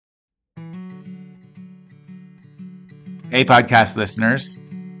Hey, podcast listeners,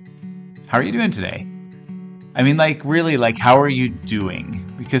 how are you doing today? I mean, really, how are you doing?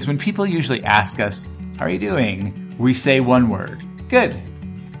 Because when people usually ask us, how are you doing? We say one word, good.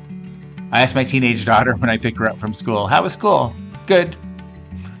 I asked my teenage daughter when I pick her up from school, how was school? Good.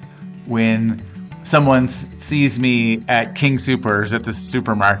 When someone sees me at King Soopers at the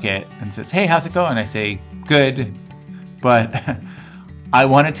supermarket and says, hey, how's it going? I say, good. But I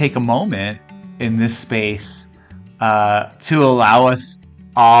want to take a moment in this space to allow us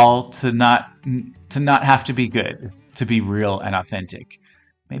all to not have to be good, to be real and authentic.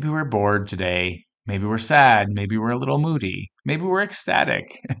 Maybe we're bored today. Maybe we're sad. Maybe we're a little moody. Maybe we're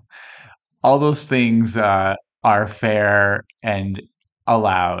ecstatic. All those things are fair and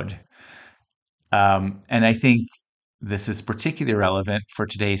allowed. And I think this is particularly relevant for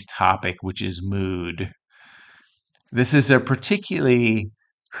today's topic, which is mood. This is a particularly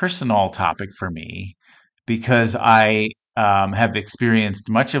personal topic for me because I have experienced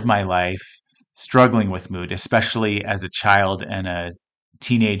much of my life struggling with mood, especially as a child and a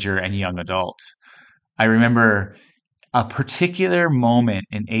teenager and young adult. I remember a particular moment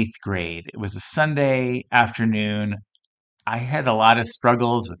in eighth grade. It was a Sunday afternoon. I had a lot of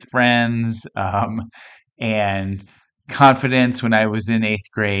struggles with friends and confidence when I was in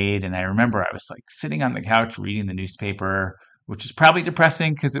eighth grade. And I remember I was sitting on the couch reading the newspaper, which was probably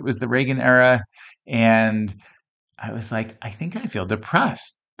depressing because it was the Reagan era. And I was like, I think I feel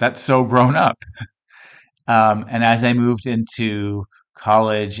depressed. That's so grown up. And as I moved into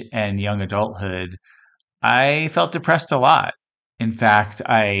college and young adulthood, I felt depressed a lot. In fact,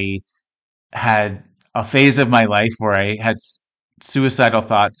 I had a phase of my life where I had suicidal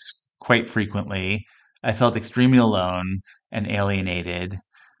thoughts quite frequently. I felt extremely alone and alienated.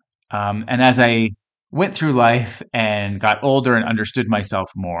 And as I went through life and got older and understood myself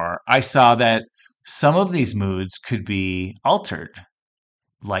more, I saw that some of these moods could be altered,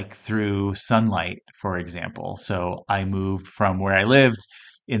 like through sunlight, for example. So I moved from where I lived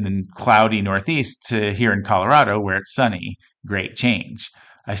in the cloudy Northeast to here in Colorado where it's sunny. Great change.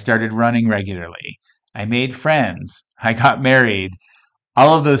 I started running regularly. I made friends. I got married.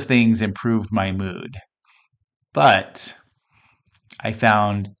 All of those things improved my mood. But I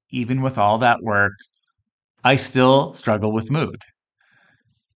found even with all that work, I still struggle with mood.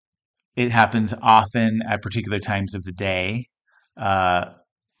 It happens often at particular times of the day. Uh,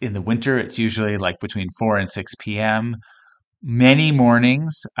 in the winter, it's usually between 4 and 6 p.m. Many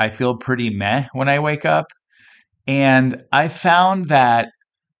mornings, I feel pretty meh when I wake up. And I found that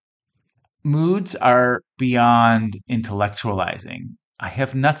moods are beyond intellectualizing. I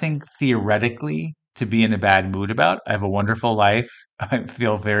have nothing theoretically to be in a bad mood about. I have a wonderful life. I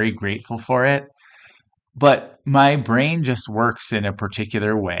feel very grateful for it. But my brain just works in a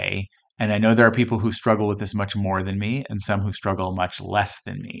particular way. And I know there are people who struggle with this much more than me and some who struggle much less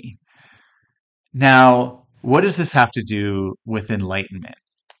than me. Now, what does this have to do with enlightenment?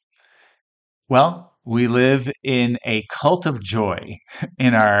 Well, we live in a cult of joy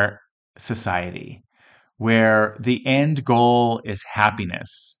in our society where the end goal is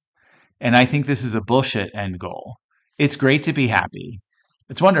happiness. And I think this is a bullshit end goal. It's great to be happy.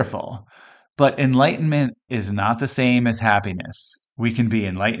 It's wonderful. But enlightenment is not the same as happiness. We can be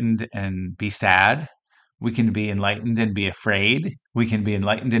enlightened and be sad. We can be enlightened and be afraid. We can be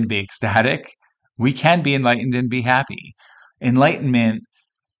enlightened and be ecstatic. We can be enlightened and be happy. Enlightenment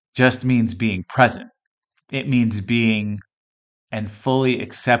just means being present. It means being and fully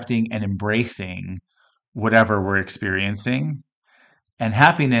accepting and embracing whatever we're experiencing. And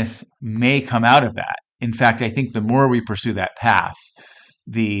happiness may come out of that. In fact, I think the more we pursue that path,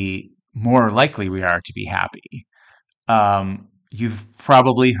 the more likely we are to be happy. You've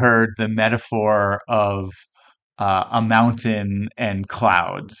probably heard the metaphor of a mountain and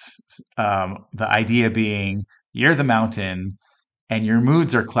clouds. The idea being you're the mountain and your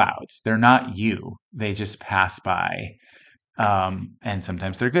moods are clouds. They're not you. They just pass by. And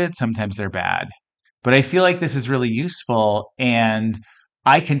sometimes they're good, sometimes they're bad. But I feel like this is really useful, and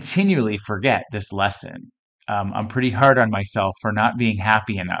I continually forget this lesson. I'm pretty hard on myself for not being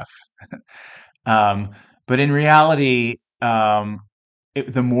happy enough. But in reality,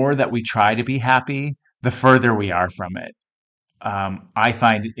 the more that we try to be happy, the further we are from it. I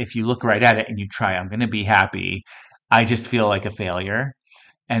find if you look right at it and you try, I'm going to be happy, I just feel like a failure.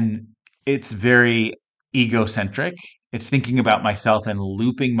 And it's very egocentric. It's thinking about myself and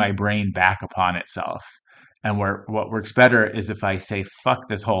looping my brain back upon itself. And what works better is if I say, fuck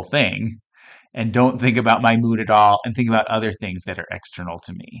this whole thing and don't think about my mood at all and think about other things that are external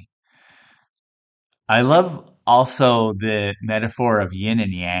to me. I love also the metaphor of yin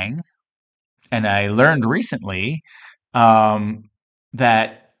and yang. And I learned recently um,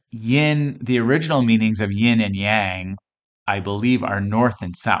 that yin, the original meanings of yin and yang, I believe, are north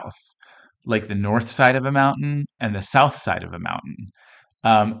and south, like the north side of a mountain and the south side of a mountain.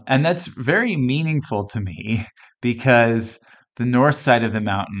 And that's very meaningful to me because the north side of the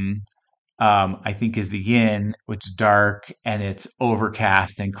mountain, I think, is the yin, which is dark and it's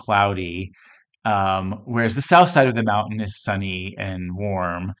overcast and cloudy. Whereas the south side of the mountain is sunny and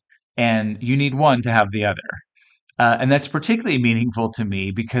warm, and you need one to have the other. And that's particularly meaningful to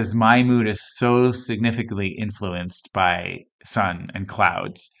me because my mood is so significantly influenced by sun and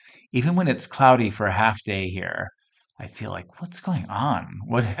clouds. Even when it's cloudy for a half day here, I feel like, what's going on?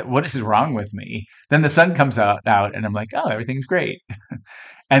 What is wrong with me? Then the sun comes out and I'm like, oh, everything's great.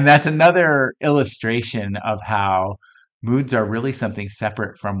 And that's another illustration of how moods are really something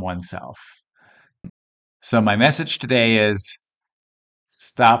separate from oneself. So my message today is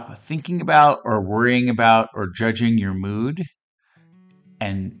stop thinking about or worrying about or judging your mood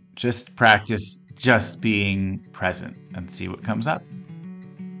and just practice just being present and see what comes up.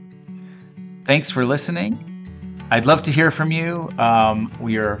 Thanks for listening. I'd love to hear from you.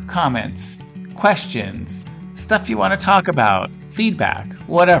 Your comments, questions, stuff you want to talk about, feedback,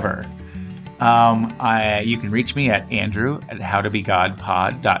 whatever. You can reach me at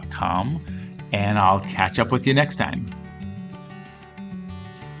andrew@howtobegodpod.com, and I'll catch up with you next time.